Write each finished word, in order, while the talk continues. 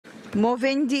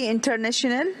Movendi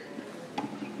International.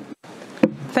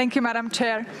 Thank you, Madam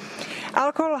Chair.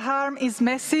 Alcohol harm is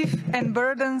massive and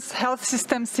burdens health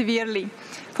systems severely.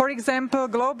 For example,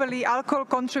 globally, alcohol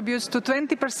contributes to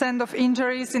 20% of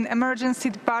injuries in emergency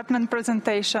department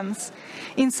presentations.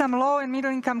 In some low and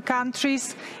middle-income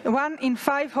countries, 1 in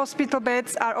 5 hospital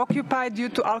beds are occupied due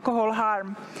to alcohol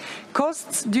harm.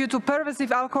 Costs due to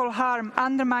pervasive alcohol harm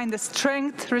undermine the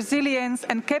strength, resilience,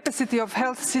 and capacity of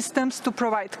health systems to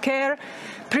provide care,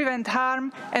 prevent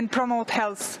harm, and promote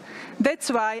health.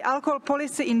 That's why alcohol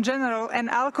policy in general and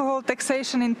alcohol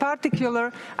taxation in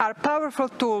particular are powerful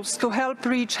tools to help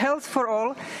reach health for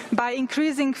all by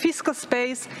increasing fiscal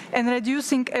space and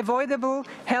reducing avoidable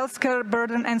healthcare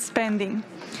burden and spending.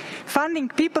 Funding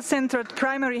people-centered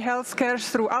primary health care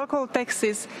through alcohol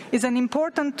taxes is an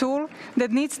important tool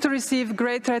that needs to receive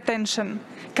greater attention.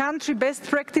 Country best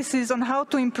practices on how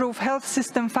to improve health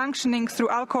system functioning through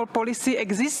alcohol policy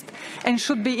exist and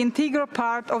should be an integral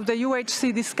part of the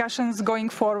UHC discussions going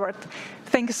forward.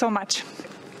 Thank you so much.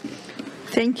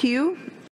 Thank you.